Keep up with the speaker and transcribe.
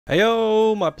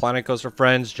Heyo, my Planet Coaster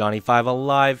friends, Johnny5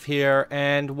 Alive here,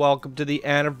 and welcome to the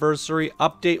anniversary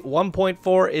update.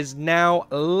 1.4 is now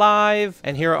live,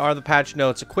 and here are the patch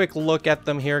notes. A quick look at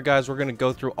them here, guys. We're going to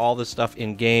go through all this stuff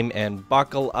in-game, and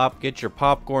buckle up, get your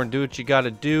popcorn, do what you got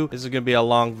to do. This is going to be a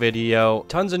long video.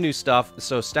 Tons of new stuff.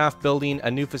 So staff building, a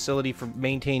new facility for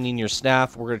maintaining your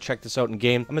staff. We're going to check this out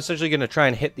in-game. I'm essentially going to try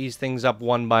and hit these things up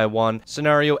one by one.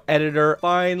 Scenario editor.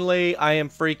 Finally, I am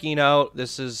freaking out.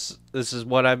 This is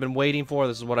what I've been waiting for.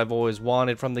 This is what I've always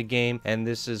wanted from the game, and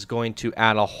this is going to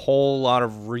add a whole lot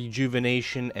of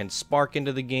rejuvenation and spark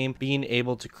into the game, being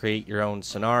able to create your own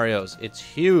scenarios. It's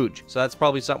huge. So that's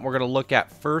probably something we're going to look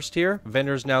at first here.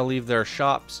 Vendors now leave their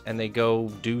shops and they go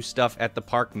do stuff at the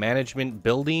park management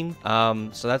building.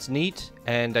 So that's neat.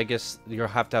 And I guess you'll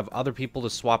have to have other people to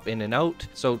swap in and out.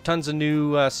 So tons of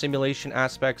new simulation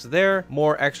aspects there.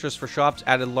 More extras for shops,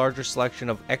 added larger selection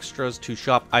of extras to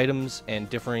shop items and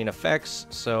differing effects.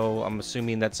 So I'm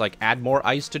assuming that's like add more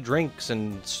ice to drinks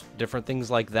and different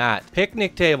things like that.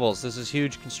 Picnic tables. This is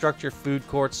huge. Construct your food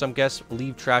court. Some guests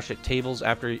leave trash at tables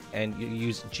after and you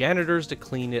use janitors to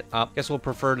clean it up. Guests will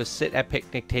prefer to sit at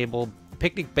picnic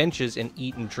benches and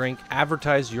eat and drink.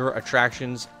 Advertise your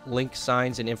attractions, link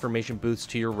signs and information booths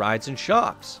to your rides and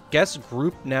shops. Guest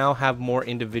group now have more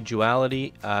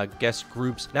individuality. Guest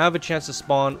groups now have a chance to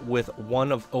spawn with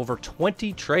one of over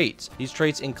 20 traits. These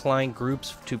traits incline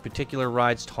groups to particular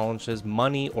rides, tolerances,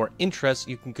 money, or interests.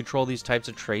 You can control these types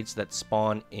of traits that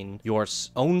spawn in your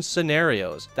own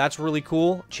scenarios. That's really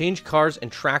cool. Change cars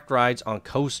and track rides on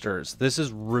coasters. This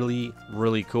is really,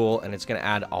 really cool, and it's going to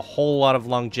add a whole lot of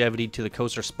longevity to the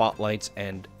coaster spotlights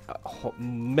and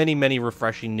many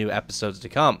refreshing new episodes to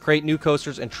come. Create new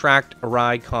coasters and tracked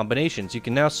ride combinations. You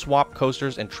can now swap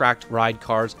coasters and tracked ride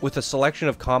cars with a selection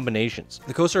of combinations.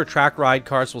 The coaster or track ride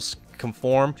cars will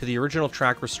conform to the original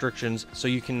track restrictions, so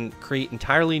you can create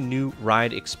entirely new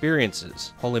ride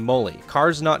experiences. Holy moly.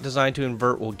 Cars not designed to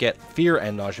invert will get fear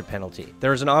and nausea penalty.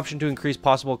 There is an option to increase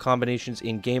possible combinations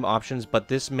in game options, but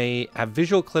this may have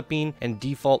visual clipping and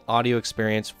default audio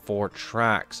experience for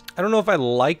tracks. I don't know if I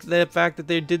like the fact that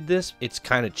they did this. It's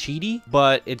kind of cheaty,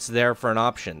 but it's there for an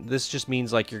option. This just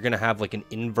means like you're gonna have like an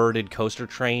inverted coaster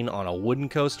train on a wooden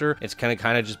coaster. It's gonna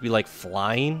kind of just be like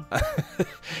flying.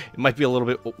 It might be a little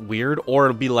bit weird, or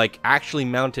it'll be like actually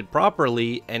mounted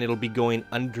properly and it'll be going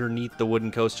underneath the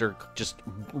wooden coaster, just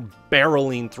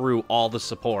barreling through all the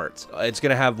supports. It's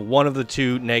gonna have one of the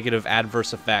two negative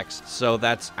adverse effects, so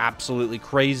that's absolutely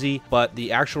crazy. But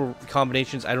the actual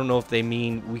combinations, I don't know if they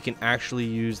mean we can actually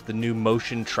use the new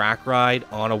motion track ride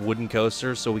on a wooden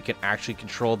coaster, so we can actually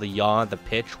control the yaw, the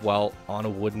pitch, while on a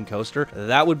wooden coaster.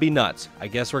 That would be nuts. I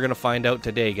guess we're gonna find out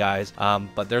today, guys.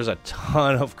 But there's a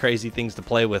ton of crazy things to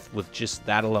play with just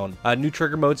that alone. New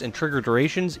trigger modes and trigger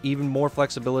durations, even more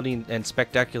flexibility and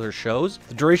spectacular shows.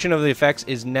 The duration of the effects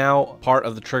is now part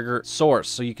of the trigger source,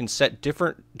 so you can set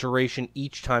different duration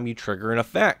each time you trigger an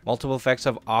effect. Multiple effects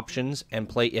have options and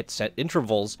play at set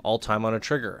intervals all time on a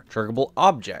trigger. Triggerable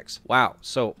objects. Wow,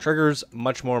 so triggers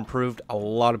much more improved. A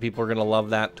lot of people are gonna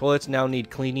love that. Toilets now need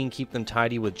cleaning, keep them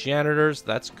tidy with janitors.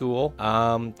 That's cool.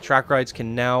 Track rides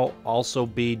can now also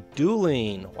be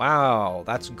dueling. Wow,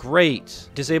 that's great.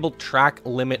 Disable track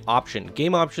limit option.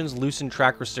 Game options loosen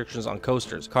track restrictions on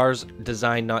coasters. Cars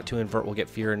designed not to invert will get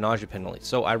fear and nausea penalty.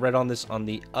 So I read on this on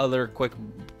the other quick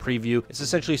preview. It's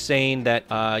essentially saying that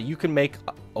you can make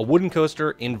a wooden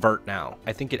coaster invert now.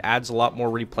 I think it adds a lot more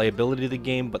replayability to the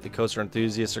game, but the coaster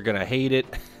enthusiasts are gonna hate it.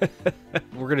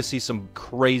 We're gonna see some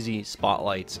crazy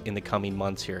spotlights in the coming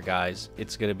months here, guys.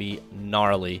 It's gonna be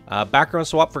gnarly. Background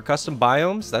swap for custom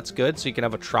biomes. That's good. So you can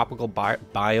have a tropical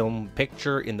biome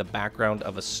picture in the background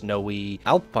of a snowy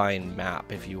alpine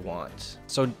map if you want.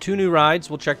 So 2 new rides.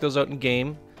 We'll check those out in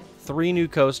game. 3 new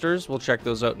coasters. We'll check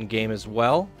those out in game as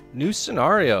well. New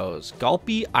scenarios.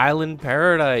 Gulpy Island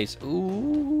Paradise.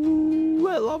 Ooh,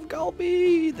 I love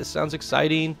Gulpy. This sounds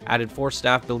exciting. Added 4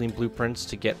 staff building blueprints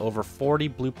to get over 40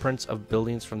 blueprints of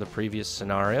buildings from the previous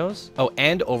scenarios. Oh,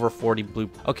 and over 40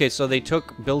 Okay, so they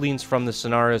took buildings from the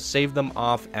scenarios, saved them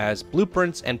off as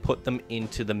blueprints, and put them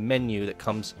into the menu that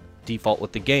comes default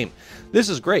with the game. This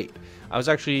is great. I was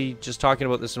actually just talking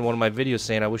about this in one of my videos,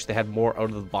 saying I wish they had more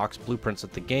out-of-the-box blueprints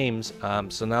at the games,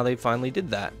 so now they finally did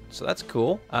that. So that's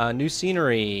cool. New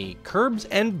scenery. Curbs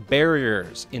and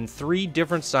barriers in 3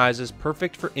 different sizes,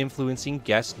 perfect for influencing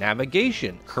guest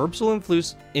navigation. Curbs will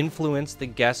influence the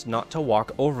guests not to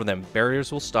walk over them.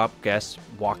 Barriers will stop guests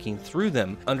walking through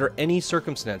them under any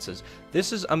circumstances.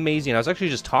 This is amazing. I was actually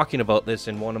just talking about this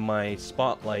in one of my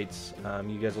spotlights.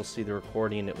 You guys will see the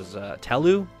recording. It was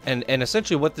Telu. And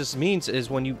essentially what this means means is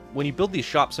when you build these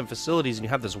shops and facilities and you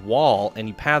have this wall and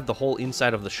you pad the whole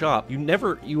inside of the shop,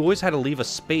 you always had to leave a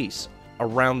space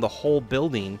around the whole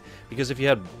building, because if you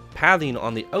had pathing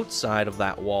on the outside of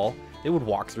that wall, they would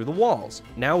walk through the walls.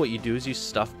 Now what you do is you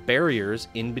stuff barriers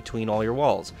in between all your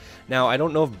walls. Now, I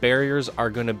don't know if barriers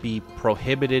are going to be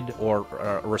prohibited or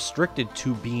restricted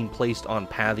to being placed on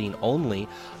pathing only.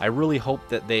 I really hope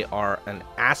that they are an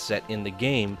asset in the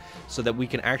game so that we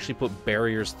can actually put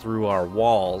barriers through our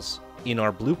walls in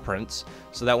our blueprints,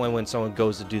 so that when someone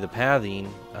goes to do the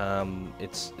pathing,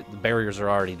 the barriers are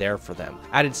already there for them.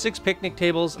 Added 6 picnic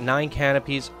tables, 9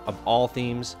 canopies of all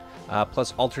themes,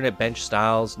 plus alternate bench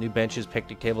styles, new benches,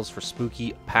 picnic tables for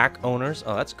spooky pack owners.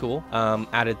 Oh, that's cool.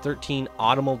 Added 13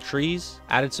 autumnal trees.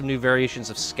 Added some new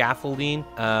variations of scaffolding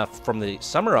from the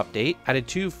summer update. Added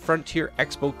 2 Frontier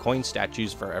Expo coin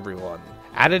statues for everyone.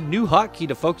 Added new hotkey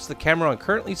to focus the camera on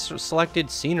currently selected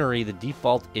scenery. The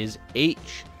default is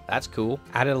H. That's cool.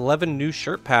 Added 11 new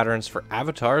shirt patterns for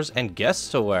avatars and guests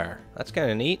to wear. That's kind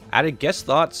of neat. Added guest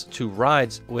thoughts to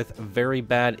rides with very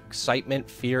bad excitement,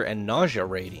 fear, and nausea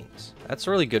ratings. That's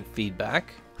really good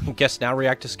feedback. Guests now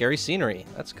react to scary scenery.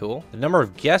 That's cool. The number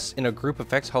of guests in a group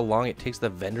affects how long it takes the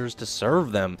vendors to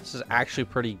serve them. This is actually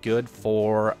pretty good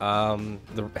for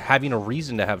having a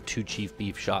reason to have 2 chief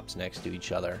beef shops next to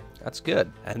each other. That's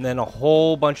good. And then a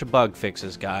whole bunch of bug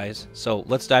fixes, guys. So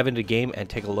let's dive into game and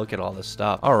take a look at all this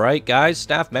stuff. All right, guys,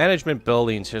 staff management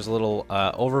buildings. Here's a little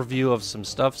overview of some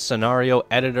stuff. Scenario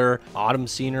editor, autumn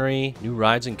scenery, new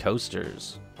rides and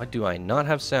coasters. Why do I not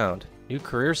have sound? New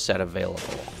career set available.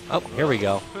 Oh, here we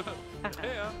go.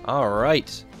 All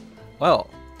right. Well,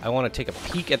 I want to take a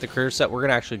peek at the career set. We're going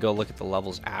to actually go look at the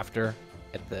levels after.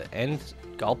 At the end,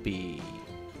 Gulpy.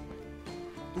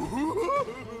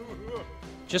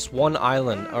 Just one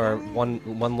island, or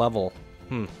one level.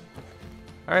 All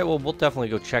right, well, we'll definitely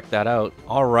go check that out.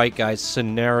 All right, guys,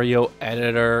 scenario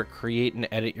editor. Create and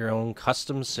edit your own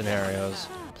custom scenarios.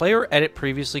 Play or edit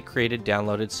previously created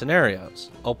downloaded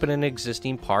scenarios. Open an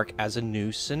existing park as a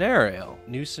new scenario.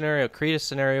 New scenario, create a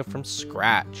scenario from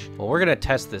scratch. Well, we're gonna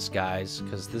test this, guys,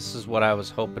 because this is what I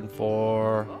was hoping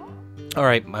for. All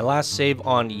right, my last save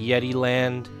on Yeti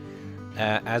Land.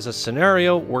 As a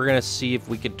scenario, we're going to see if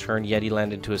we could turn Yeti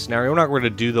Land into a scenario. We're not going to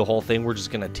do the whole thing. We're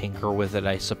just going to tinker with it,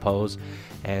 I suppose,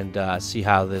 and see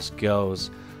how this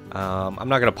goes. I'm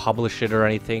not going to publish it or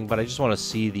anything, but I just want to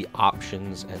see the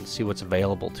options and see what's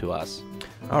available to us.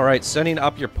 All right, setting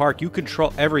up your park. You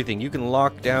control everything. You can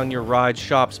lock down your rides,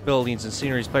 shops, buildings, and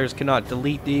sceneries. Players cannot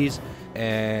delete these,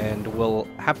 and will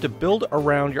have to build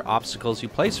around your obstacles you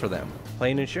place for them.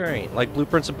 Playing and sharing. Like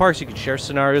Blueprints and Parks, you can share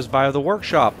scenarios via the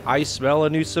workshop. I smell a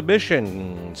new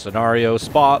submission. Scenario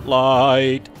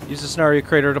Spotlight. Use the scenario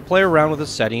creator to play around with the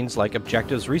settings like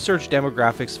objectives, research,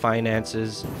 demographics,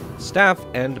 finances, staff,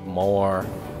 and more.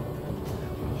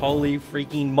 Holy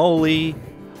freaking moly.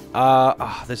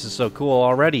 This is so cool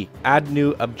already. Add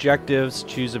new objectives,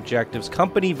 choose objectives,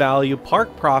 company value,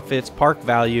 park profits, park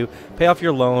value, pay off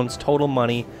your loans, total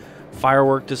money,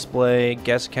 firework display,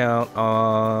 guest count.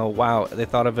 Wow, they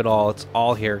thought of it all. It's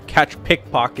all here. Catch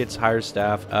pickpockets, hire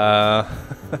staff.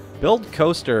 Build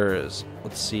coasters.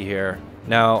 Let's see here.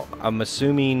 Now, I'm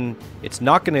assuming it's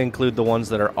not going to include the ones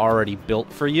that are already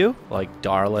built for you, like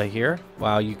Darla here.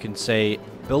 Wow, you can say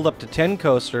build up to 10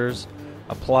 coasters.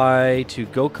 Apply to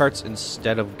go-karts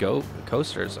instead of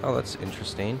coasters. Oh, that's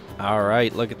interesting. All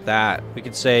right, look at that. We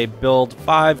could say build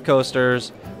 5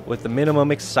 coasters with the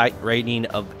minimum excite rating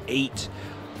of 8.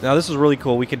 Now, this is really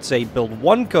cool. We could say build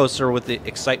 1 coaster with the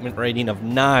excitement rating of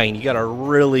 9. You got to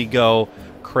really go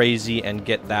crazy and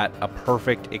get that a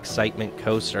perfect excitement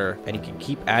coaster. And you can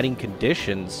keep adding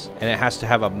conditions, and it has to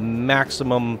have a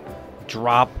maximum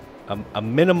drop, a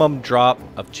minimum drop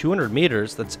of 200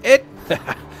 meters. That's it.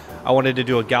 I wanted to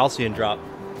do a Gaussian drop.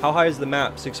 How high is the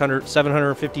map?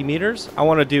 750 meters? I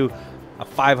want to do a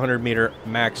 500 meter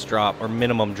max drop or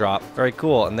minimum drop. Very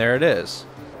cool. And there it is.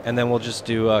 And then we'll just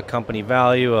do a company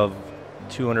value of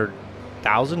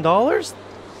 $200,000.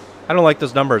 I don't like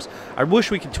those numbers. I wish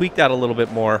we could tweak that a little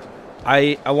bit more.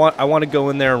 I want to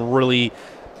go in there and really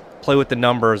play with the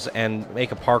numbers and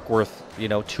make a park worth, you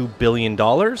know, $2 billion.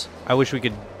 I wish we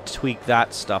could tweak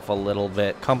that stuff a little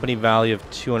bit. Company value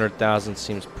of 200,000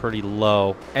 seems pretty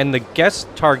low. And the guest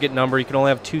target number, you can only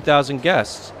have 2,000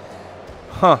 guests.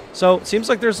 Huh. So it seems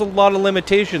like there's a lot of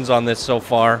limitations on this so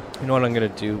far. You know what I'm going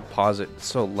to do? Pause it. It's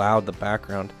so loud, the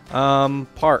background.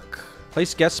 Park.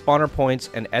 Place guest spawner points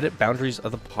and edit boundaries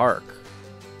of the park.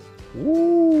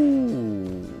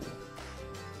 Ooh.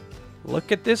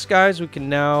 Look at this, guys. We can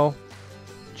now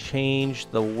change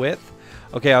the width.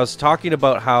 Okay, I was talking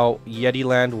about how Yeti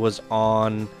Land was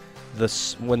on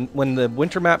when the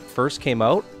winter map first came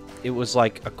out, it was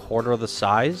like a quarter of the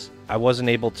size. I wasn't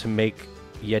able to make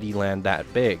Yeti Land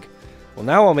that big. Well,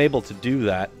 now I'm able to do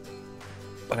that,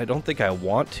 but I don't think I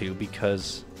want to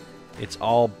because it's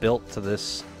all built to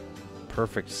this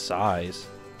perfect size.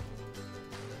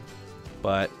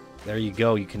 But there you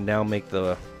go. You can now make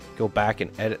go back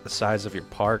and edit the size of your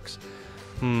parks.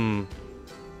 I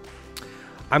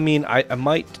mean, I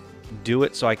might do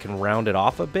it so I can round it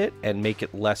off a bit and make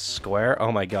it less square.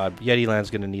 Oh my god, Yeti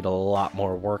Land's gonna need a lot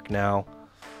more work now.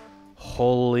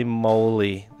 Holy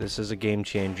moly, this is a game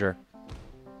changer.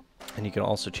 And you can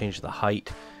also change the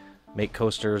height, make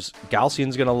coasters.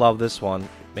 Galcian's gonna love this one,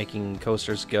 making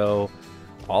coasters go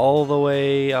all the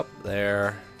way up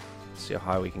there. Let's see how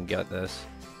high we can get this.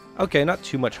 Okay, not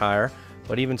too much higher,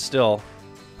 but even still.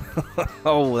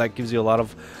 Oh, that gives you a lot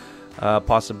of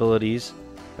possibilities.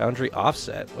 Boundary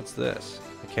offset. What's this?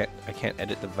 I can't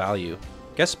edit the value.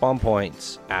 Guest spawn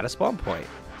points. Add a spawn point.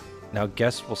 Now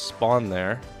guests will spawn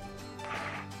there.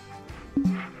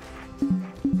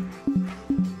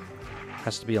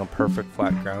 Has to be on perfect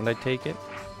flat ground, I take it.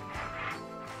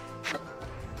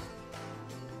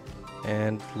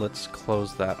 And let's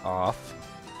close that off.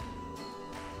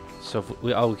 So if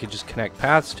we could just connect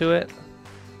paths to it.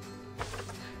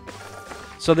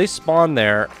 So they spawn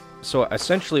there. So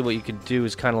essentially what you could do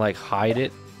is kind of like hide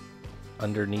it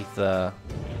underneath some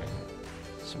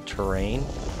terrain.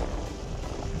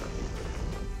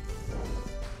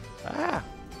 Ah!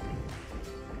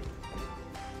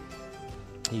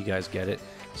 You guys get it.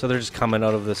 So they're just coming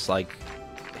out of this like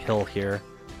hill here.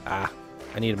 Ah,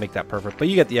 I need to make that perfect. But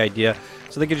you get the idea.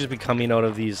 So they could just be coming out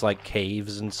of these like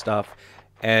caves and stuff.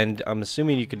 And I'm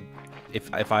assuming you could,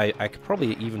 if I could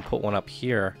probably even put one up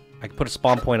here. I could put a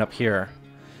spawn point up here.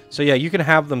 So yeah, you can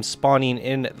have them spawning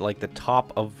in at like the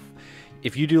top of,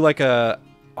 if you do like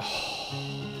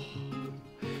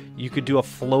you could do a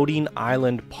floating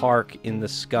island park in the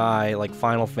sky, like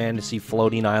Final Fantasy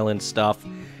floating island stuff,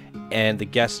 and the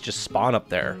guests just spawn up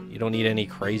there. You don't need any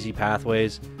crazy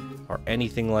pathways or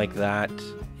anything like that.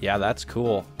 Yeah, that's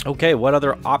cool. Okay, what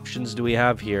other options do we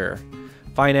have here?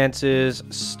 Finances,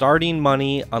 starting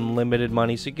money, unlimited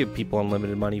money. So you give people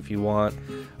unlimited money if you want.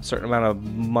 A certain amount of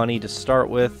money to start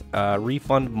with.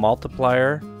 Refund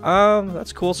multiplier.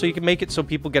 That's cool. So you can make it so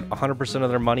people get 100% of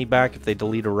their money back if they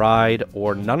delete a ride,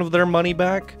 or none of their money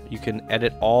back. You can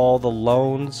edit all the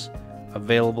loans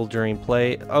available during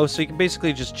play. Oh, so you can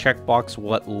basically just checkbox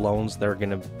what loans they're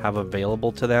going to have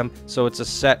available to them. So it's a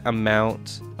set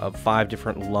amount of 5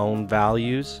 different loan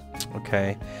values.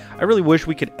 Okay. I really wish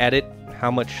we could edit how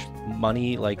much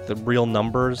money, like the real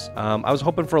numbers. I was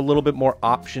hoping for a little bit more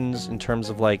options in terms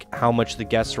of like how much the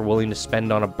guests are willing to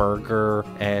spend on a burger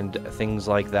and things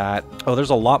like that. Oh, there's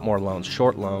a lot more loans.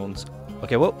 Short loans.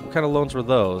 Okay, what kind of loans were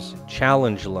those?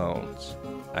 Challenge loans.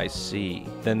 I see.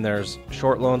 Then there's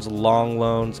short loans, long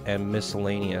loans, and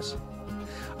miscellaneous.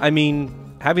 I mean,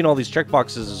 having all these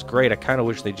checkboxes is great. I kind of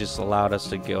wish they just allowed us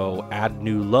to go add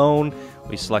new loan.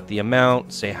 We select the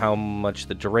amount, say how much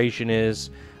the duration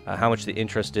is, how much the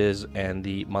interest is, and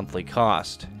the monthly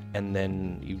cost. And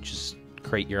then you just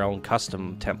create your own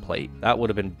custom template. That would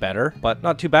have been better, but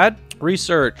not too bad.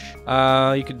 Research.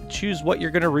 You can choose what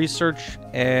you're going to research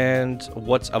and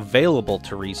what's available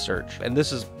to research. And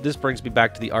this brings me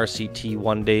back to the RCT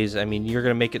 1 days. I mean, you're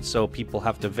going to make it so people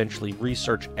have to eventually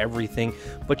research everything,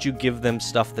 but you give them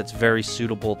stuff that's very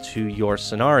suitable to your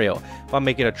scenario. If I'm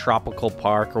making a tropical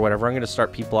park or whatever, I'm going to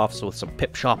start people off with some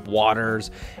Pip Shop waters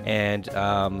and,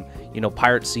 you know,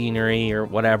 pirate scenery or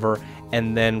whatever.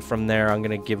 And then from there, I'm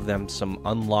going to give them some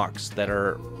unlocks that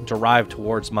are derived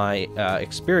towards my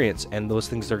experience. And those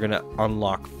things they're going to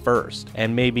unlock first.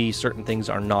 And maybe certain things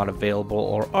are not available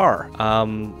or are.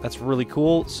 That's really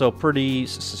cool. So pretty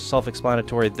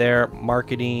self-explanatory there.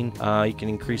 Marketing. You can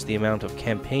increase the amount of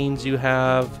campaigns you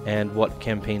have and what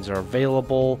campaigns are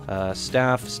available.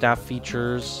 Staff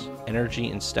features. Energy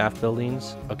and staff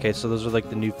buildings. Okay, so those are like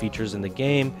the new features in the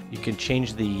game. You can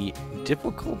change the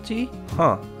difficulty.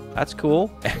 Huh. That's cool.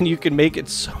 And you can make it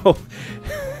so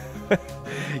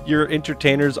your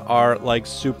entertainers are like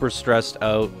super stressed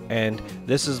out, and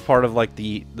this is part of like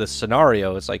the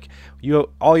scenario. It's like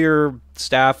all your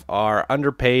staff are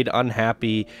underpaid,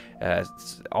 unhappy,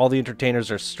 all the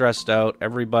entertainers are stressed out,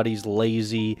 everybody's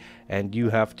lazy, and you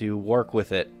have to work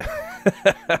with it.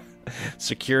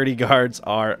 Security guards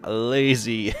are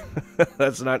lazy.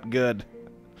 That's not good.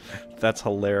 That's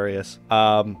hilarious.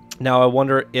 Now I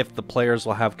wonder if the players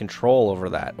will have control over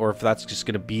that, or if that's just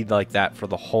going to be like that for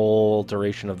the whole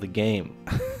duration of the game.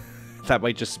 That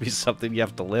might just be something you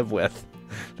have to live with.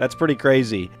 That's pretty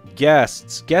crazy.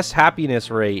 Guest happiness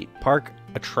rate. Park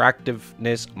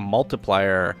attractiveness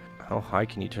multiplier. How high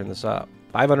can you turn this up?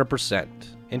 500%.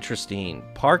 Interesting.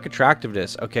 Park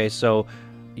attractiveness. Okay, so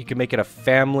you can make it a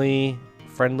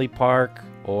family-friendly park,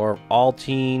 or all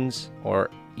teens, or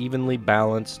evenly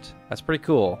balanced. That's pretty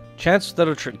cool. Chance that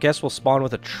a guest will spawn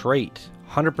with a trait.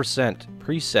 100%.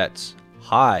 Presets.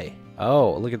 High.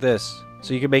 Oh, look at this.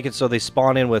 So you can make it so they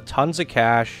spawn in with tons of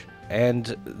cash,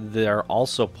 and they're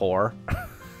also poor.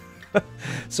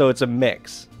 So it's a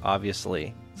mix,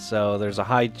 obviously. So there's a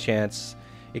high chance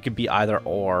it could be either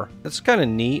or. That's kind of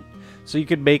neat. So you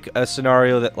could make a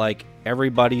scenario that, like,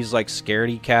 everybody's like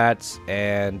scaredy cats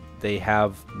and they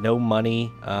have no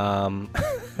money.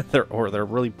 They're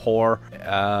really poor.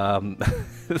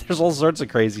 There's all sorts of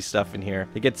crazy stuff in here.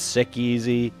 They get sick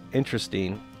easy.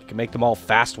 Interesting. You can make them all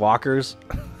fast walkers.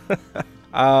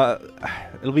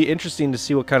 It'll be interesting to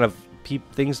see what kind of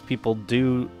things people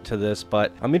do to this,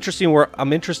 but I'm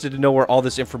interested to know where all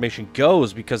this information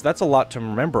goes, because that's a lot to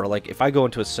remember. Like, if I go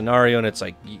into a scenario and it's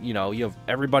like, you know, you have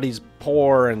everybody's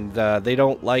poor and they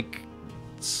don't like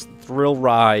thrill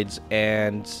rides,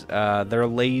 and they're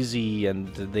lazy and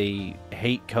they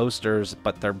hate coasters,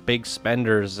 but they're big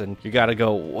spenders, and you gotta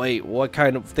go, wait, what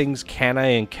kind of things can I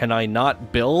and can I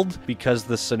not build? Because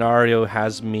the scenario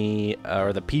has me,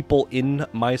 or the people in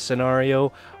my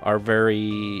scenario are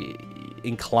very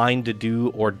inclined to do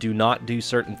or do not do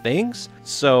certain things.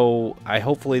 So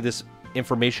hopefully this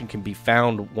information can be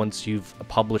found once you've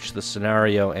published the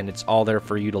scenario and it's all there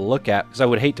for you to look at, because I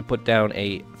would hate to put down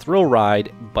a thrill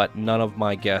ride but none of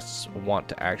my guests want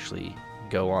to actually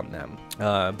go on them.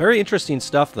 Very interesting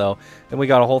stuff though. Then we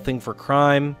got a whole thing for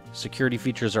crime. Security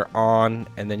features are on,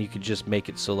 and then you could just make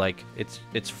it so like it's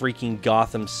freaking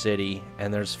Gotham City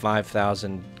and there's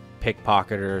 5,000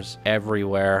 pickpocketers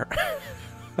everywhere.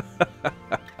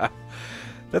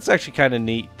 That's actually kind of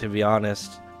neat, to be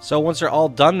honest. So once they're all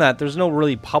done that, there's no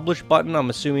really publish button. I'm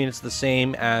assuming it's the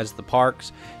same as the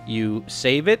parks. You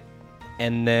save it,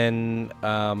 and then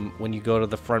when you go to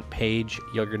the front page,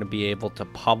 you're going to be able to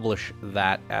publish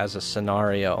that as a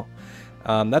scenario.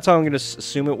 That's how I'm going to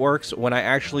assume it works. When I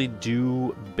actually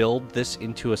do build this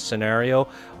into a scenario,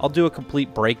 I'll do a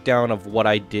complete breakdown of what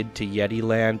I did to Yeti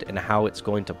Land and how it's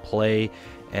going to play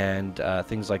and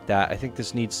things like that. I think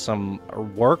this needs some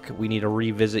work. We need to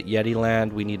revisit Yeti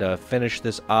Land. We need to finish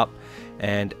this up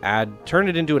and turn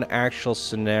it into an actual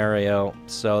scenario.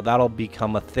 So that'll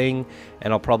become a thing,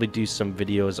 and I'll probably do some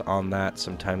videos on that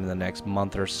sometime in the next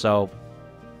month or so,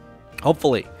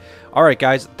 hopefully. All right,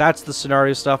 guys, that's the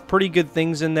scenario stuff. Pretty good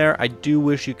things in there. I do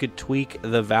wish you could tweak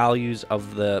the values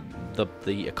of the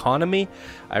economy.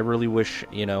 I really wish,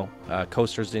 you know,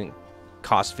 coasters didn't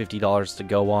cost $50 to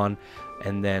go on,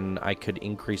 and then I could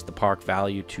increase the park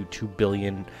value to $2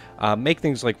 billion. Make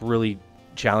things like really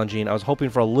challenging. I was hoping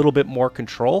for a little bit more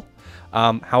control.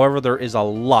 However, there is a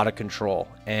lot of control,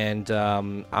 and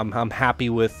I'm happy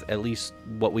with at least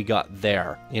what we got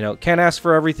there. You know, can't ask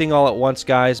for everything all at once,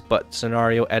 guys, but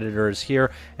Scenario Editor is here,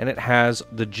 and it has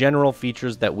the general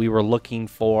features that we were looking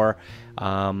for.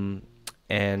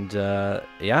 Yeah,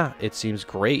 it seems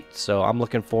great. So I'm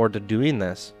looking forward to doing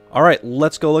this. All right,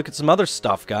 let's go look at some other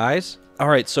stuff, guys. All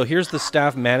right, so here's the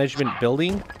staff management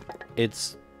building.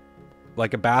 It's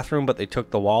like a bathroom, but they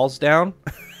took the walls down.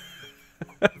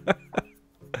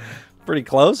 Pretty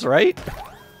close, right?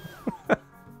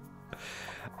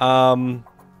 And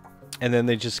then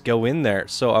they just go in there.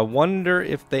 So I wonder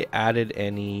if they added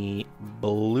any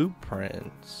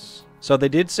blueprints. So they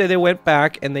did say they went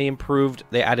back and they improved.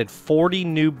 They added 40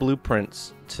 new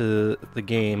blueprints to the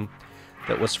game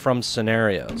that was from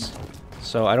scenarios.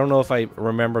 So I don't know if I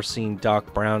remember seeing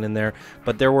Doc Brown in there,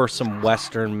 but there were some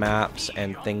Western maps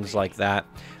and things like that.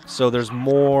 So there's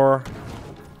more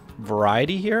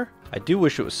variety here. I do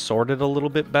wish it was sorted a little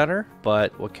bit better,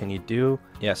 but what can you do?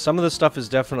 Yeah, some of the stuff is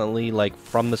definitely like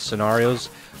from the scenarios.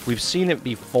 We've seen it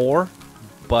before,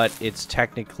 but it's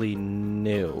technically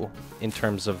new in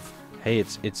terms of, hey,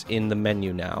 it's in the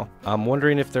menu now. I'm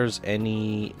wondering if there's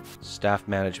any staff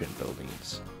management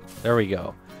buildings. There we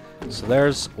go. So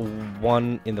there's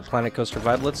one in the Planet Coaster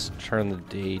Vibe. Let's turn the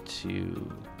day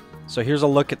to... So here's a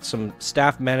look at some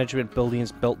staff management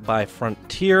buildings built by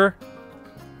Frontier.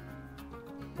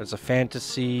 There's a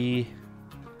fantasy,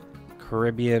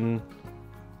 Caribbean,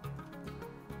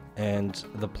 and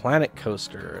the Planet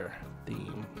Coaster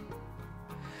theme.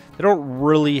 They don't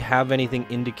really have anything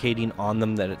indicating on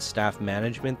them that it's staff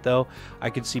management, though. I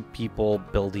could see people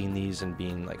building these and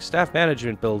being like staff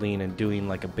management building and doing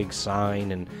like a big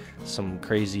sign and some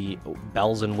crazy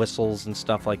bells and whistles and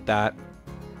stuff like that.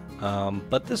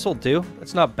 But this will do.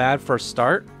 It's not bad for a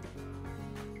start.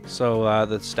 So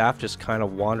the staff just kind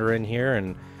of wander in here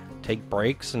and take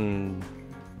breaks and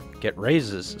get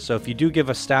raises. So if you do give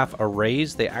a staff a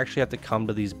raise, they actually have to come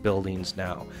to these buildings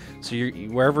now. So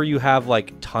wherever you have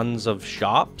like tons of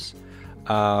shops,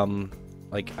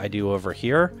 like I do over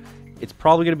here, it's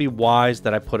probably going to be wise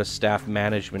that I put a staff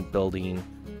management building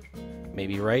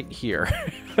maybe right here.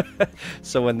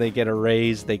 So when they get a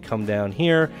raise, they come down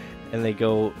here and they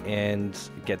go and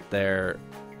get their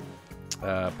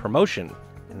promotion,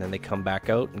 and then they come back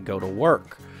out and go to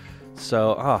work.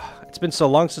 So, it's been so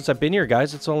long since I've been here,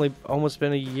 guys. It's only almost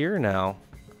been a year now.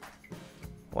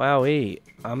 Wowee.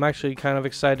 I'm actually kind of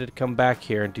excited to come back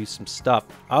here and do some stuff.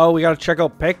 Oh, we gotta check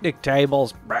out picnic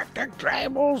tables. Picnic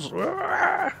tables.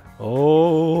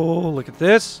 Oh, look at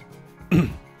this.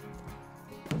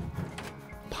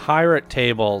 Pirate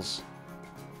tables.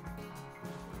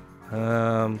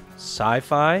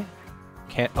 Sci-fi.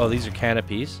 Oh, these are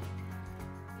canopies.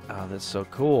 Oh, that's so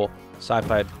cool.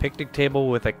 Sci-fi picnic table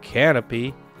with a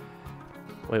canopy.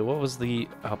 Wait, what was the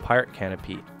pirate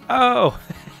canopy? Oh!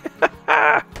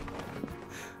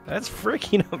 That's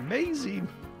freaking amazing.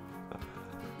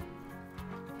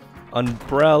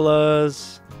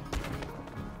 Umbrellas.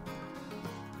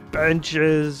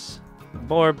 Benches.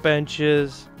 More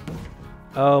benches.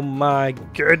 Oh my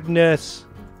goodness.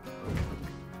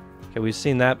 Okay, we've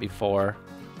seen that before.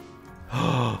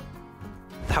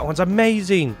 That one's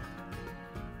amazing.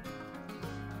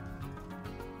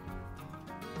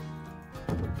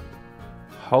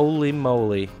 Holy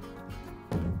moly.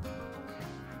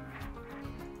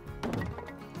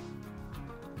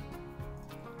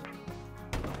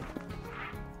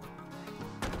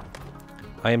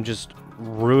 I am just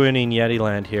ruining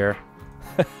Yetiland here.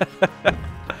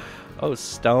 Oh,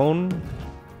 stone.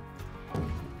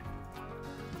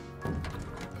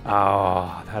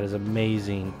 Oh, that is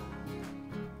amazing.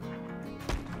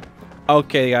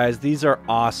 Okay, guys, these are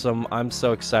awesome. I'm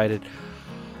so excited.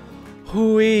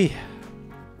 Hooey.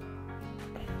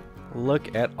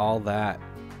 Look at all that.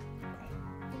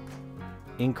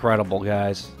 Incredible,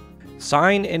 guys.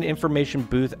 Sign and information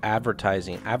booth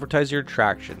advertising. Advertise your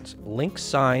attractions. Link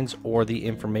signs or the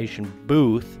information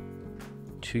booth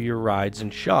to your rides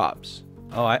and shops.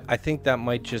 Oh, I think that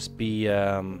might just be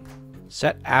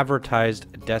set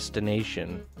advertised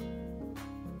destination.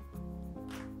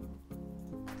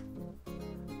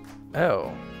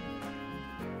 Oh.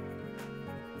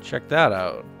 Check that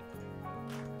out.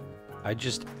 I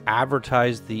just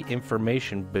advertised the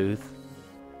information booth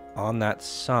on that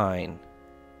sign.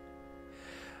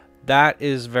 That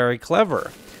is very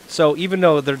clever. So even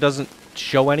though there doesn't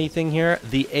show anything here,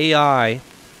 the AI,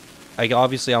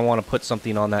 obviously I want to put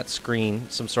something on that screen,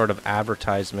 some sort of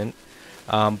advertisement,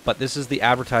 but this is the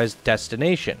advertised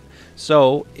destination.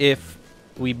 So if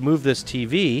we move this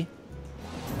TV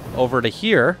over to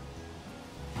here,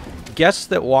 guests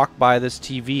that walk by this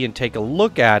TV and take a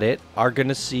look at it are going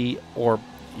to see or,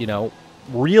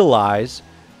 realize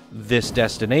this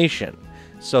destination.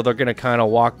 So they're going to kind of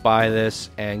walk by this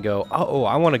and go, oh,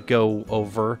 I want to go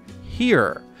over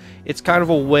here. It's kind of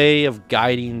a way of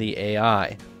guiding the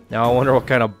AI. Now, I wonder what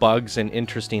kind of bugs and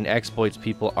interesting exploits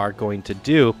people are going to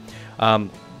do.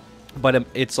 But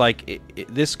it's like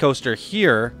this coaster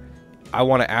here, I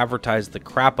want to advertise the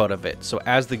crap out of it. So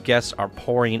as the guests are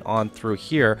pouring on through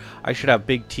here, I should have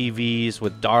big TVs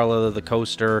with Darla the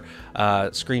coaster,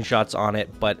 screenshots on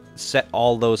it, but set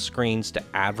all those screens to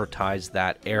advertise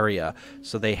that area.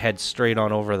 So they head straight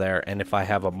on over there. And if I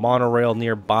have a monorail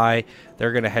nearby,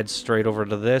 they're going to head straight over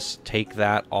to this, take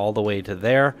that all the way to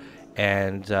there,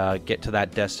 and get to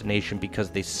that destination because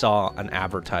they saw an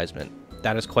advertisement.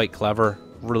 That is quite clever.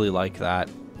 Really like that.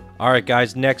 Alright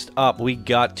guys, next up, we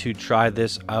got to try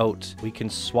this out. We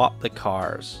can swap the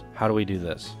cars. How do we do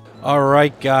this?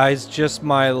 Alright guys, just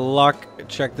my luck.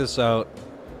 Check this out.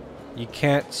 You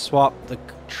can't swap the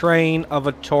train of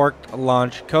a torqued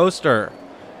launch coaster.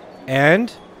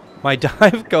 And my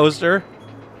dive coaster,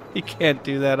 you can't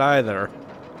do that either.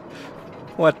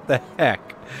 What the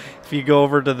heck? If you go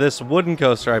over to this wooden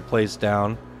coaster I placed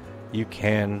down, you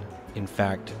can, in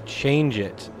fact, change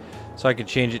it. So I could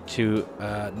change it to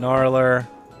Gnarler,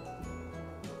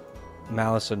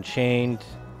 Malice Unchained,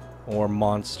 or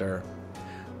Monster.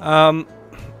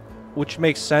 Which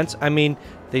makes sense. I mean,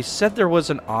 they said there was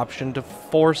an option to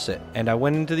force it. And I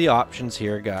went into the options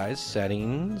here, guys.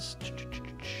 Settings.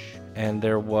 And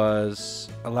there was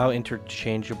allow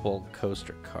interchangeable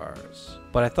coaster cars.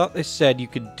 But I thought they said you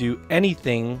could do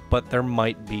anything, but there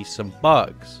might be some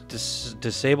bugs.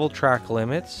 Disable track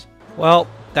limits. Well,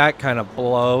 that kind of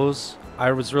blows.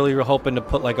 I was really hoping to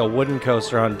put like a wooden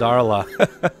coaster on Darla.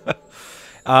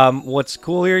 What's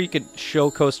cool here, you could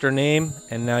show coaster name,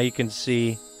 and now you can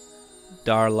see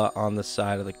Darla on the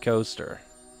side of the coaster.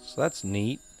 So that's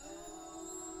neat.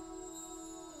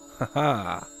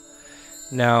 Haha.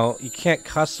 Now, you can't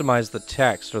customize the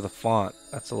text or the font.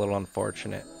 That's a little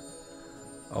unfortunate.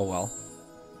 Oh well.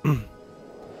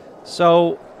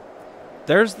 So,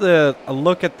 there's a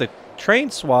look at the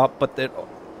train swap, but it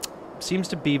seems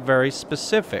to be very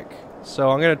specific.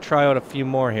 So I'm going to try out a few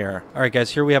more here. Alright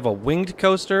guys, here we have a winged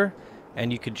coaster,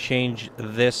 and you could change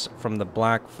this from the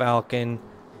Black Falcon.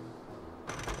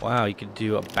 Wow, you could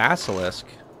do a Basilisk,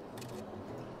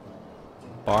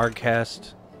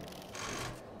 Barghest,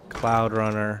 Cloud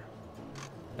Runner,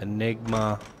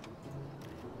 Enigma,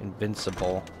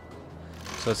 Invincible.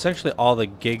 So essentially all the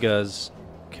Gigas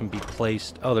can be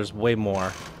placed. Oh, there's way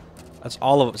more. That's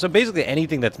all of it. So basically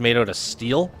anything that's made out of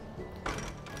steel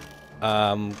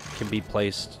can be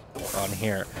placed on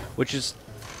here, which is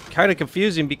kind of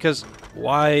confusing because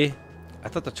why? I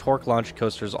thought the Torque Launch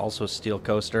Coaster is also a steel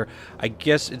coaster. I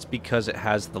guess it's because it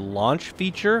has the launch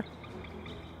feature,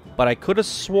 but I could have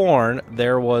sworn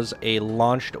there was a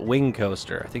launched wing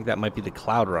coaster. I think that might be the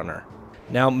Cloud Runner.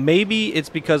 Now, maybe it's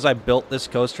because I built this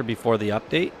coaster before the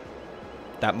update.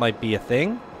 That might be a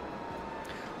thing.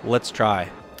 Let's try.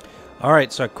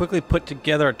 Alright, so I quickly put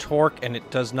together a torque, and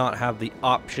it does not have the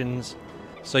options.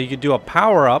 So you could do a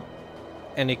power-up,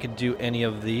 and it could do any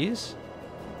of these.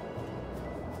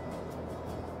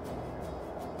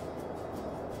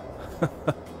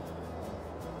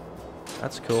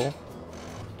 That's cool.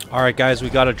 Alright guys, we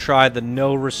gotta try the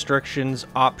no restrictions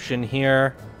option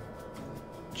here.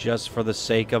 Just for the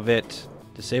sake of it.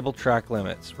 Disable track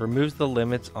limits. Removes the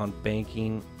limits on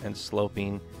banking and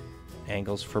sloping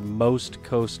angles for most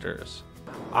coasters.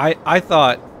 I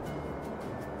thought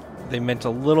they meant a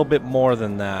little bit more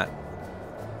than that.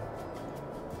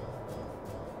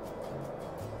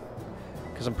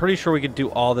 Because I'm pretty sure we could do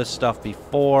all this stuff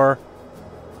before.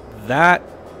 That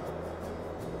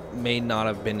may not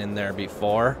have been in there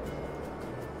before.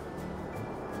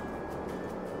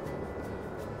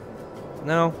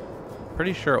 No,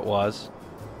 pretty sure it was.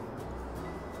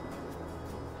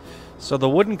 So the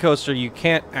wooden coaster you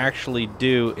can't actually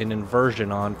do an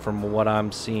inversion on from what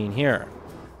I'm seeing here.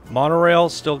 Monorail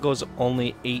still goes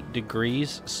only 8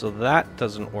 degrees, so that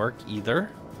doesn't work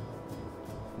either.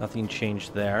 Nothing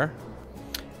changed there.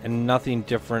 And nothing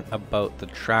different about the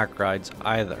track rides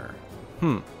either.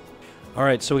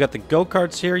 Alright, so we got the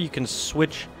go-karts here. You can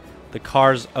switch the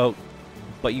cars out,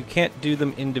 but you can't do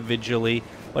them individually.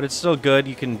 But it's still good.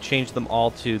 You can change them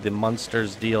all to the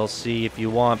Munsters DLC if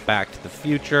you want, Back to the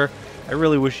Future. I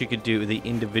really wish you could do the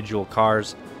individual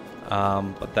cars,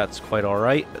 but that's quite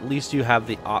alright. At least you have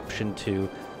the option to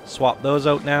swap those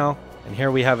out now. And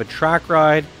here we have a track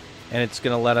ride, and it's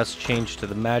going to let us change to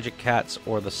the Magic Cats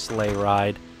or the Sleigh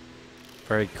Ride.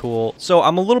 Very cool. So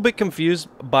I'm a little bit confused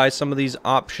by some of these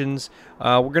options.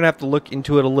 We're going to have to look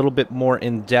into it a little bit more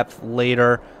in depth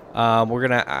later. I'm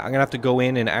gonna have to go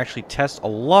in and actually test a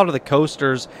lot of the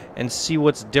coasters and see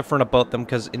what's different about them,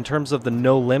 because in terms of the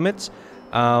no limits,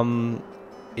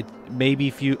 it may be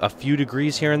a few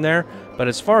degrees here and there, but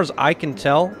as far as I can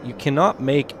tell, you cannot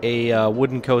make a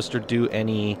wooden coaster do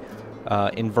any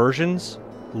inversions,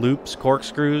 loops,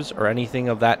 corkscrews, or anything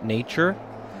of that nature.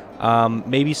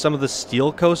 Maybe some of the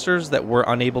steel coasters that were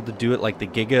unable to do it, like the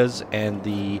Gigas and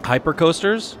the Hyper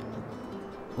coasters.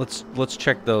 Let's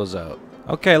check those out.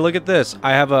 Okay, look at this.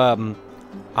 I have a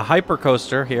Hyper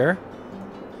coaster here,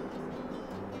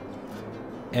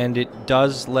 and it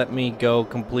does let me go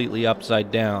completely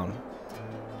upside down,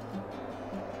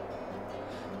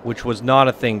 which was not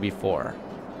a thing before.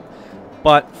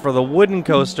 But for the wooden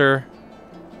coaster,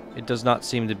 it does not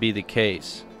seem to be the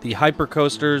case. The Hyper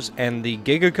coasters and the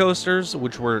Giga coasters,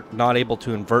 which were not able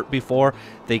to invert before,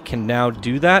 they can now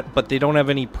do that, but they don't have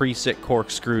any preset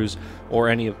corkscrews or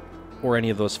any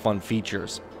of those fun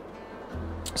features.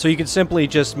 So you can simply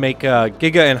just make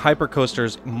Giga and Hyper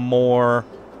coasters more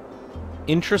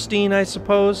interesting, I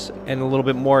suppose, and a little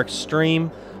bit more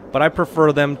extreme, but I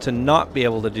prefer them to not be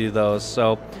able to do those.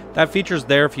 So that feature's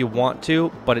there if you want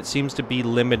to, but it seems to be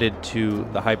limited to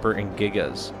the Hyper and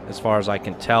Gigas, as far as I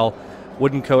can tell.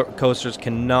 Wooden coasters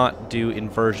cannot do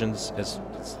inversions,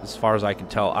 as far as I can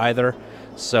tell either.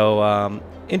 So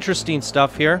interesting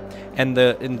stuff here. And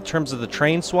in terms of the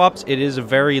train swaps, it is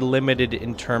very limited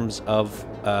in terms of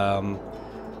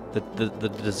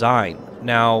the design.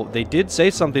 Now, they did say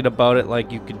something about it,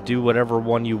 like you could do whatever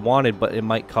one you wanted, but it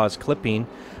might cause clipping.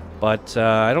 But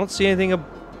I don't see anything.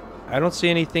 I don't see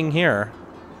anything here.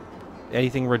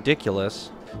 Anything ridiculous.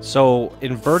 So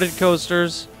inverted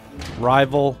coasters,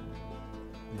 Rival,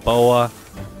 Boa,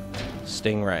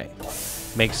 Stingray.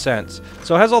 Makes sense.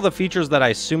 So it has all the features that I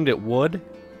assumed it would.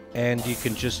 and you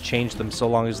can just change them so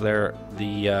long as they're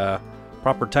the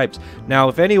proper types. Now,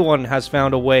 if anyone has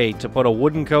found a way to put a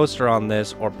wooden coaster on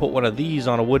this, or put one of these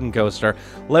on a wooden coaster,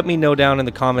 let me know down in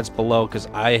the comments below, because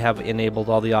I have enabled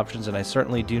all the options and I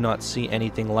certainly do not see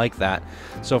anything like that.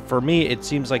 So for me, it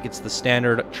seems like it's the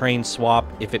standard train swap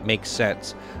if it makes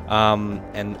sense.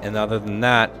 And other than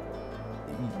that,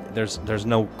 there's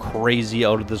no crazy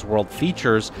out of this world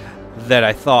features that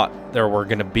I thought there were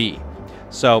going to be.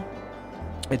 So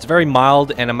it's very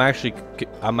mild, and I'm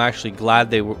actually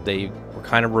glad they were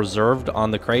kind of reserved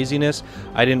on the craziness.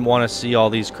 I didn't want to see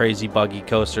all these crazy buggy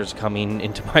coasters coming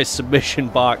into my submission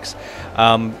box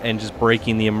and just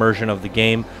breaking the immersion of the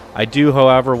game. I do,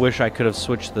 however, wish I could have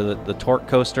switched the torque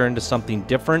coaster into something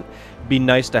different. It'd be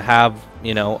nice to have,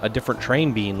 you know, a different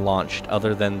train being launched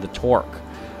other than the torque.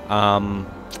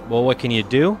 Well, what can you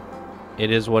do?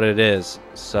 It is what it is.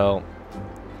 So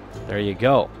there you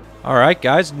go. All right,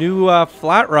 guys, new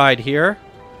flat ride here.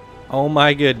 Oh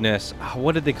my goodness,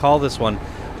 what did they call this one?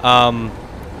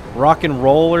 Rock and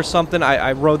roll or something.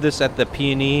 I rode this at the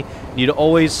P&E. You'd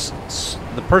always,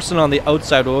 the person on the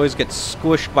outside would always get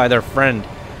squished by their friend.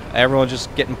 Everyone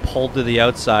just getting pulled to the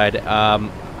outside.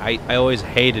 I always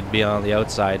hated being on the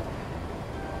outside.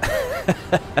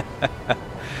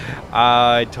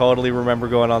 I totally remember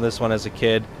going on this one as a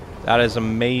kid. That is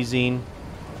amazing.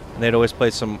 And they'd always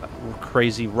play some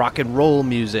crazy rock and roll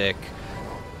music.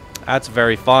 That's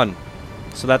very fun.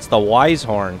 So that's the Wise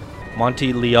Horn.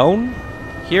 Monte Leon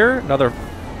here. Another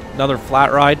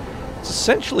flat ride. It's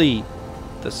essentially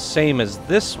the same as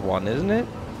this one, isn't it?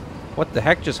 What the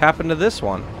heck just happened to this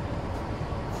one?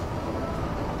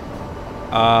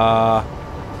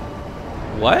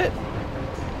 What?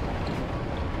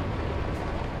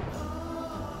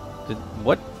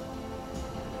 What?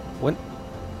 When?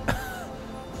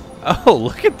 Oh,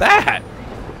 look at that!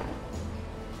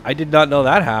 I did not know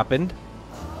that happened.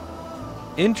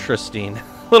 Interesting.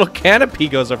 Little canopy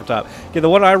goes over top. Okay, the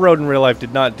one I rode in real life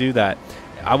did not do that.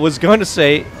 I was going to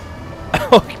say...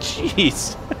 Oh,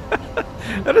 jeez.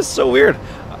 That is so weird.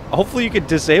 Hopefully you could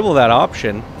disable that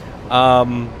option.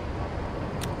 I've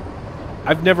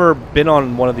never been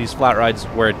on one of these flat rides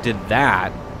where it did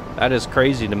that. That is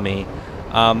crazy to me.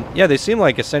 Yeah, they seem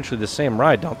like essentially the same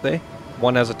ride, don't they?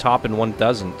 One has a top and one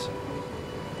doesn't.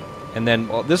 And then,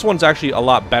 well, this one's actually a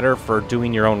lot better for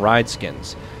doing your own ride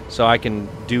skins. So I can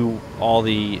do all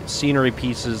the scenery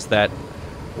pieces that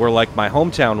were like my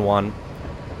hometown one,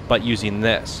 but using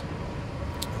this.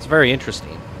 It's very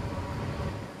interesting.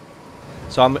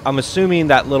 So I'm assuming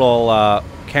that little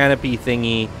canopy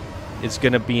thingy is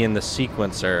going to be in the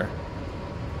sequencer.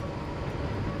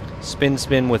 Spin,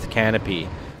 spin with canopy.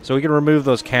 So we can remove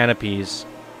those canopies,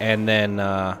 and then...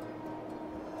 and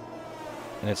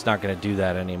it's not going to do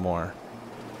that anymore.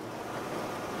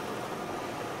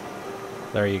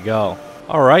 There you go.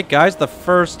 Alright, guys, the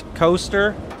first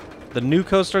coaster. The new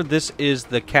coaster. This is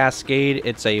the Cascade.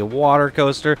 It's a water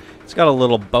coaster. It's got a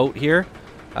little boat here.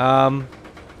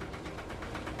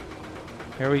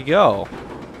 Here we go.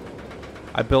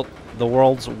 I built the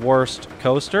world's worst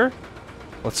coaster.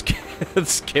 Let's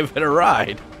give it a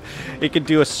ride. It can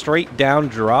do a straight down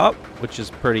drop, which is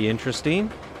pretty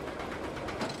interesting.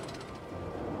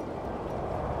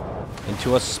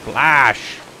 Into a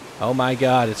splash. Oh my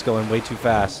god, it's going way too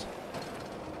fast.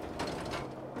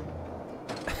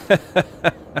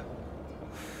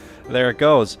 There it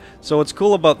goes. So what's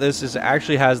cool about this is it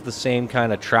actually has the same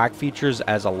kind of track features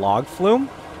as a log flume.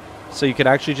 So you could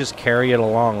actually just carry it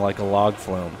along like a log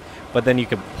flume. But then you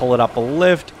could pull it up a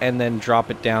lift and then drop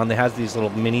it down. It has these little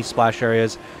mini splash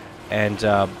areas and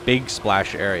big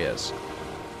splash areas.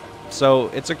 So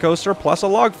it's a coaster plus a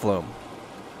log flume.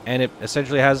 And it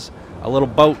essentially has a little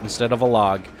boat instead of a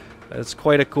log. It's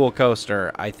quite a cool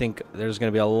coaster. I think there's going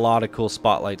to be a lot of cool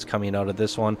spotlights coming out of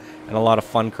this one and a lot of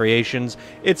fun creations.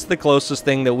 It's the closest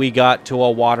thing that we got to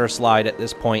a water slide at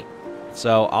this point.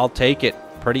 So I'll take it.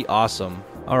 Pretty awesome.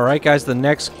 Alright guys, the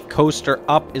next coaster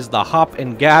up is the Hop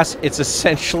and Gas. It's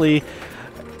essentially,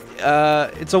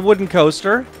 it's a wooden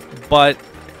coaster, but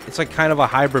it's like kind of a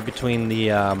hybrid between the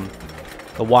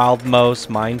Wild Mouse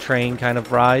Mine Train kind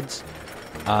of rides,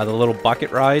 the little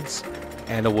bucket rides,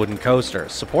 and a wooden coaster.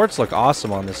 Supports look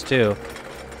awesome on this too.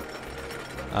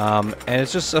 And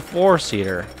it's just a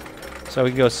 4-seater. So we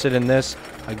can go sit in this.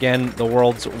 Again, the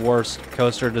world's worst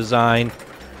coaster design.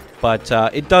 But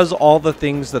it does all the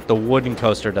things that the wooden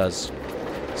coaster does.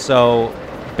 So,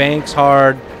 banks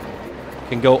hard,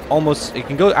 can go almost, it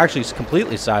can go actually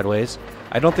completely sideways.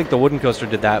 I don't think the wooden coaster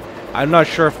did that. I'm not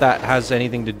sure if that has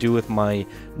anything to do with my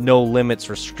no limits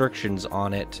restrictions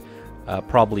on it.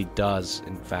 Probably does,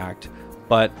 in fact.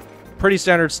 But pretty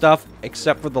standard stuff,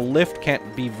 except for the lift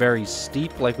can't be very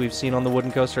steep like we've seen on the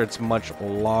wooden coaster. It's much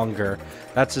longer.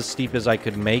 That's as steep as I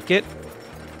could make it.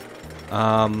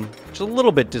 Which is a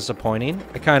little bit disappointing.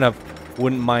 I kind of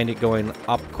wouldn't mind it going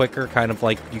up quicker, kind of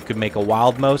like you could make a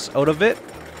wild mouse out of it.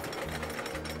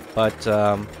 But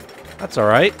that's all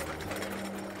right.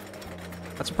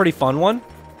 That's a pretty fun one.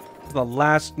 The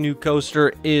last new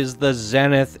coaster is the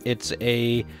Zenith. It's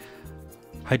a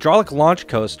hydraulic launch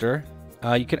coaster.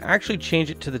 You can actually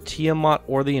change it to the Tiamat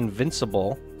or the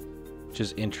Invincible, which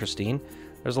is interesting.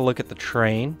 There's a look at the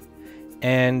train.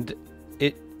 And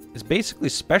it is basically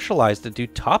specialized to do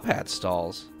top hat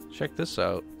stalls. Check this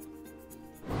out.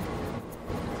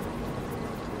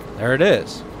 There it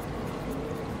is.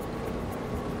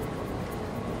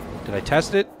 Did I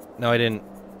test it? No, I didn't.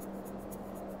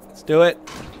 Let's do it.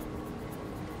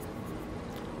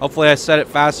 Hopefully I set it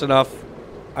fast enough.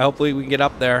 Hopefully we can get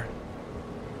up there.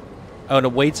 Oh, and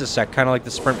it waits a sec, kind of like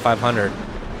the Sprint 500.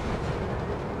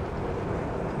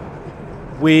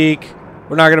 Weak.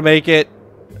 We're not going to make it.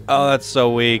 Oh, that's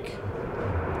so weak.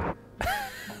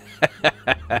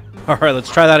 Alright, let's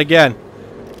try that again.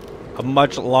 A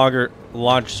much longer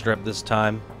launch strip this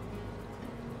time.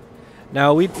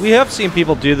 Now, we have seen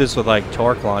people do this with, like,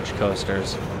 torque launch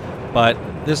coasters. But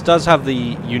this does have the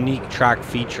unique track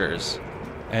features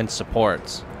and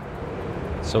supports.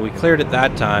 So we cleared it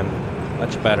that time.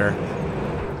 Much better.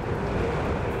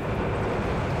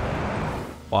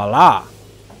 Voila!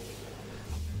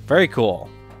 Very cool.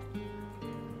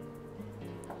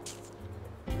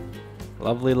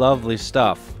 Lovely, lovely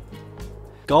stuff.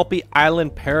 Gulpy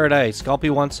Island Paradise. Gulpy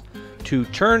wants to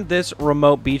turn this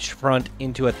remote beachfront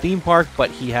into a theme park,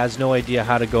 but he has no idea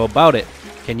how to go about it.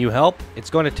 Can you help? It's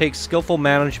going to take skillful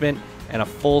management and a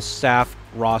full staff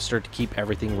roster to keep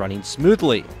everything running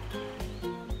smoothly.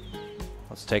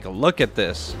 Let's take a look at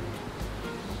this.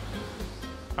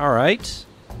 Alright.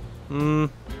 Got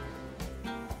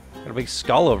a big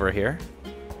skull over here.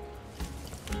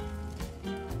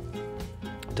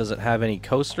 Does it have any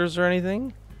coasters or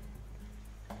anything?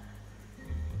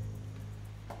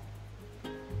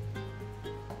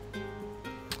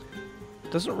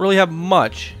 Doesn't really have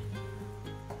much.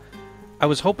 I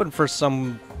was hoping for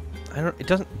some...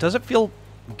 Does it feel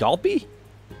gulpy?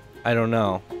 I don't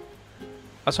know.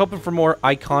 I was hoping for more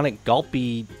iconic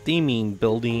gulpy theming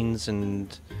buildings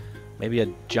and maybe a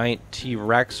giant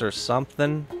T-Rex or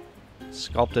something.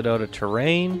 Sculpted out of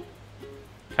terrain.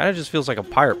 Kind of just feels like a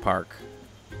pirate park.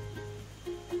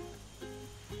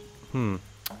 I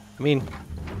mean,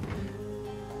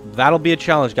 that'll be a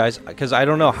challenge, guys, because I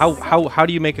don't know. How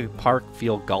do you make a park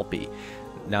feel gulpy?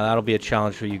 Now, that'll be a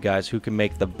challenge for you guys. Who can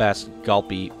make the best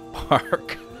gulpy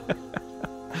park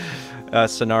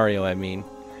scenario, I mean.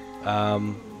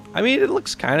 It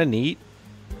looks kind of neat.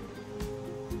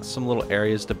 Some little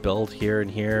areas to build here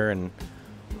and here, and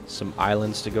some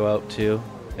islands to go out to.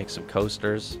 Make some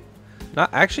coasters.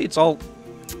 Actually, it's not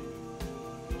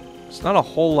a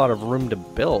whole lot of room to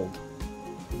build.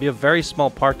 It'll be a very small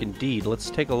park indeed. Let's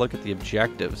take a look at the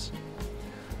objectives.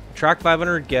 Attract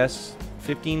 500 guests,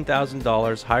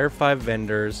 $15,000. Hire 5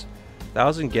 vendors,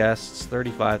 1,000 guests,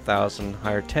 $35,000.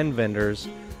 Hire 10 vendors,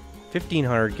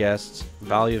 1,500 guests,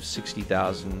 value of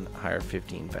 $60,000. Hire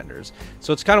 15 vendors.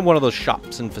 So it's kind of one of those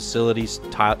shops and facilities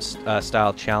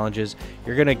style challenges.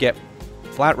 You're gonna get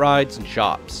flat rides and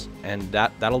shops, and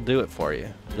that'll do it for you.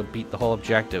 You'll beat the whole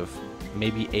objective.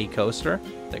 Maybe a coaster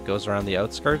that goes around the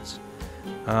outskirts.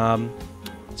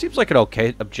 Seems like an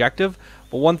okay objective,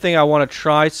 but one thing I want to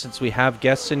try, since we have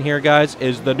guests in here, guys,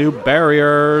 is the new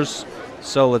barriers.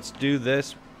 So let's do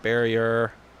this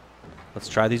barrier. Let's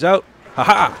try these out.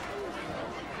 Haha!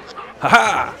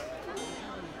 Haha!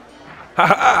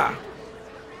 Haha!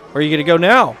 Where are you gonna go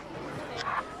now?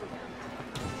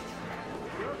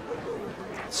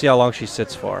 See how long she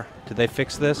sits for. Did they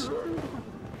fix this?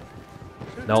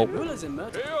 Nope.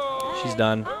 She's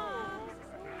done.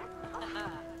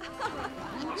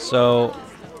 So,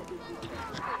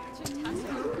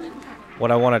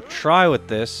 what I want to try with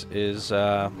this is,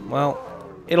 well,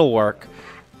 it'll work.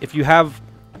 If you have...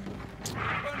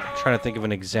 I'm trying to think of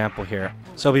an example here.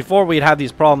 So before we'd have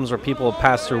these problems where people would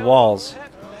pass through walls.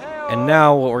 And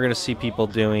now what we're going to see people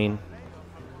doing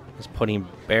is putting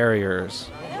barriers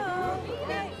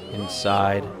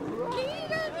inside.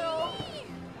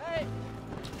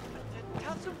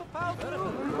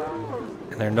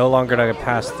 And they're no longer going to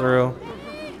pass through.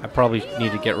 I probably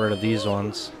need to get rid of these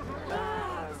ones.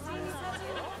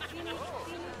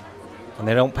 And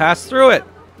they don't pass through it.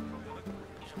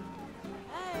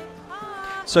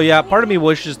 So yeah, part of me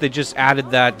wishes they just added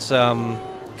that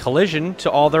collision to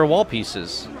all their wall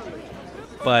pieces.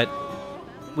 But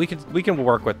we can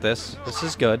work with this. This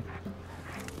is good.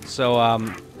 So,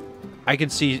 I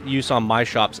could see use on my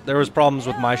shops. There was problems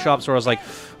with my shops where I was like,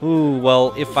 ooh,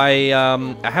 well, if I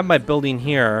have my building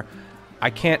here, I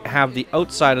can't have the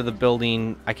outside of the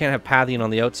building, I can't have pathing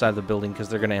on the outside of the building because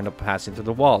they're going to end up passing through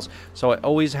the walls. So I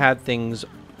always had things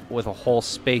with a whole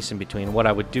space in between. What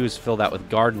I would do is fill that with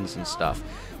gardens and stuff.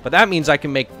 But that means I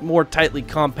can make more tightly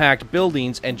compact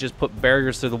buildings and just put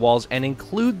barriers through the walls and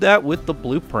include that with the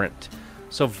blueprint.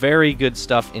 So very good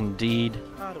stuff indeed.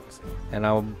 And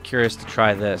I'm curious to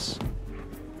try this.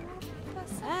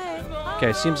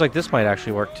 Okay, seems like this might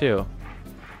actually work too.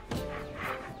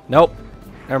 Nope.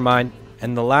 Never mind.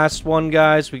 And the last one,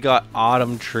 guys, we got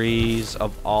autumn trees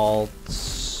of all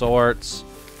sorts.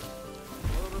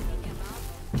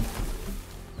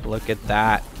 Look at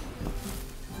that.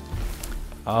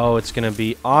 Oh, it's going to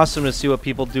be awesome to see what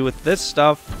people do with this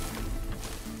stuff.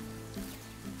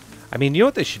 I mean, you know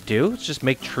what they should do? It's just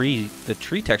make the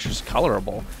tree textures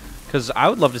colorable. Because I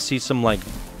would love to see some, like,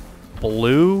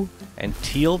 blue and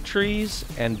teal trees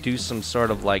and do some sort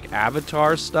of, like,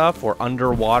 avatar stuff or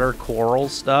underwater coral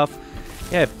stuff.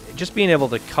 Yeah, just being able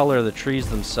to color the trees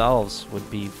themselves would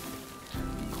be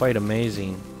quite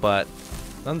amazing. But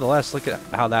nonetheless, look at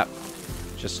how that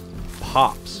just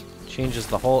pops. Changes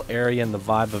the whole area and the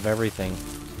vibe of everything.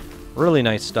 Really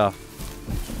nice stuff.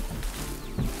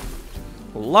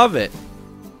 Love it.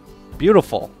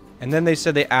 Beautiful. And then they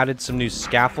said they added some new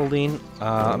scaffolding.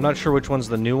 I'm not sure which one's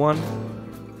the new one.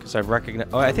 Because I recognize...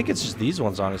 Oh, I think it's just these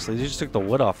ones, honestly. They just took the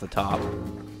wood off the top.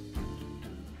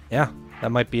 Yeah, that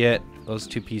might be it. Those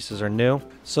two pieces are new.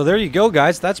 So there you go,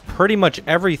 guys. That's pretty much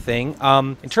everything.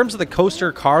 In terms of the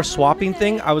coaster car swapping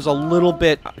thing, I was a little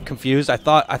bit confused. I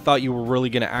thought you were really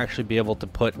going to actually be able to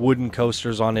put wooden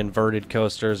coasters on inverted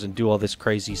coasters and do all this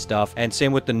crazy stuff. And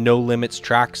same with the no limits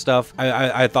track stuff.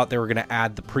 I thought they were going to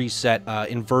add the preset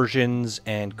inversions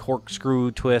and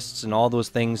corkscrew twists and all those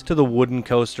things to the wooden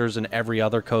coasters and every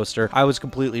other coaster. I was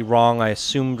completely wrong. I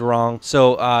assumed wrong.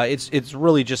 So it's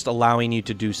really just allowing you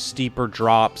to do steeper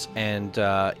drops and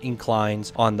inclines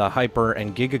on the Hyper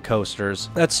and Giga coasters.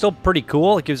 That's still pretty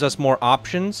cool. It gives us more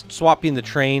options. Swapping the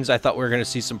trains, I thought we were going to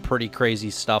see some pretty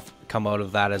crazy stuff come out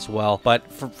of that as well. But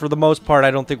for the most part,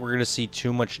 I don't think we're going to see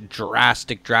too much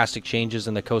drastic changes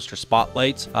in the coaster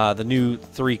spotlights. The new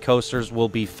 3 coasters will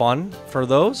be fun for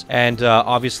those. And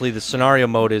obviously the scenario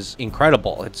mode is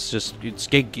incredible. It's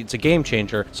a game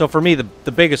changer. So for me,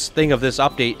 the biggest thing of this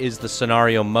update is the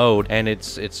scenario mode. And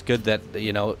it's good that,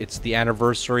 you know, it's the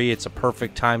anniversary. It's a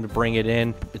perfect time to bring it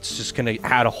in. It's just going to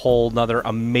add a whole nother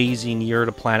amazing year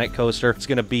to Planet Coaster. It's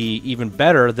going to be even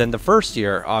better than the first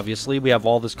year. Obviously, we have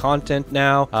all this content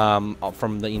now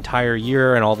from the entire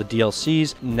year and all the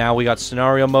DLCs. Now we got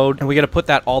scenario mode, and we got to put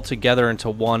that all together into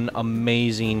one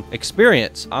amazing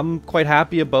experience. I'm quite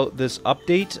happy about this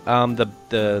update.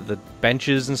 The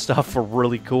benches and stuff were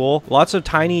really cool. Lots of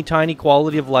tiny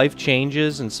quality of life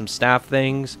changes and some staff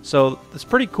things. So it's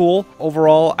pretty cool.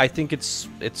 Overall, I think it's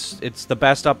the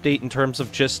best update in terms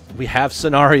of just we have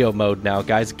scenario mode now,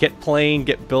 guys. Get playing,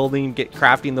 get building, get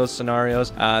crafting those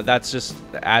scenarios. That's just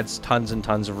adds tons and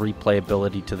tons of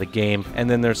replayability to the game. And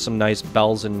then there's some nice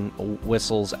bells and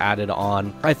whistles added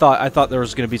on. I thought there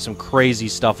was going to be some crazy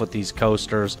stuff with these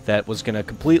coasters that was going to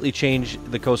completely change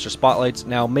the coaster spotlights.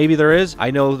 Now maybe there is. I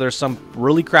know there's some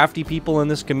really crafty people in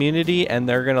this community, and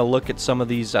they're going to look at some of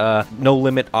these no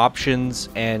limit options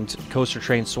and coaster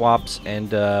train swaps and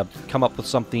come up with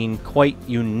something quite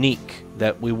unique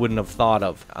that we wouldn't have thought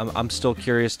of. I'm still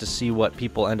curious to see what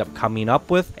people end up coming up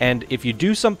with. And if you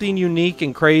do something unique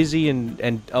and crazy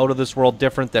and out of this world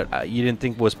different that you didn't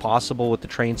think was possible with the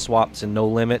train swaps and no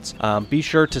limits, be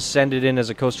sure to send it in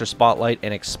as a coaster spotlight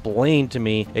and explain to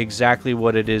me exactly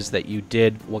what it is that you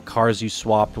did, what cars you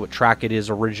swapped, what track it is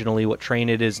originally, what train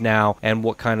it is now, and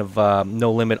what kind of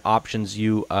no limit options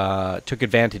you took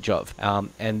advantage of.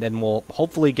 And then we'll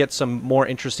hopefully get some more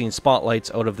interesting spotlights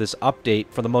out of this update.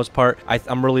 For the most part,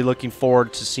 I'm really looking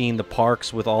forward to seeing the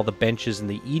parks with all the benches and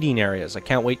the eating areas. I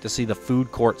can't wait to see the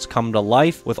food courts come to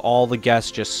life with all the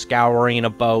guests just scouring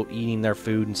about, eating their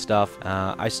food and stuff.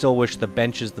 I still wish the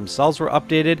benches themselves were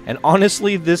updated. And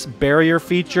honestly, this barrier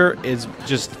feature is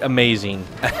just amazing.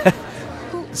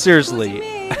 Seriously.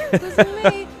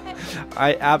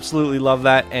 I absolutely love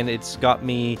that, and it's got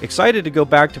me excited to go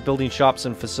back to building shops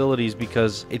and facilities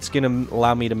because it's going to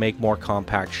allow me to make more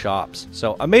compact shops.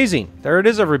 So amazing. There it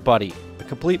is, everybody. The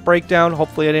complete breakdown.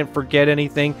 Hopefully I didn't forget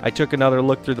anything. I took another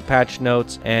look through the patch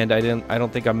notes, and I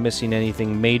don't think I'm missing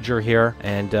anything major here.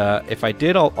 And if I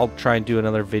did, I'll try and do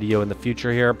another video in the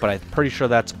future here, but I'm pretty sure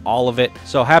that's all of it.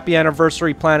 So happy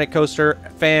anniversary, Planet Coaster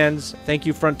fans. Thank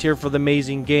you, Frontier, for the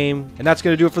amazing game. And that's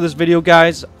going to do it for this video,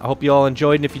 guys. I hope you all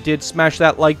enjoyed, and if you did, smash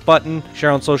that like button,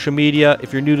 share on social media.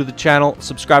 If you're new to the channel,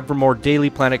 subscribe for more daily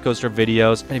Planet Coaster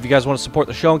videos. And if you guys want to support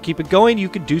the show and keep it going, you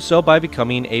can do so by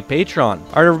becoming a patron.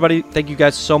 All right, everybody, thank you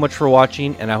guys so much for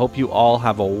watching, and I hope you all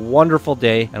have a wonderful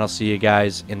day, and I'll see you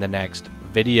guys in the next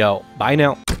video. Bye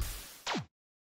now.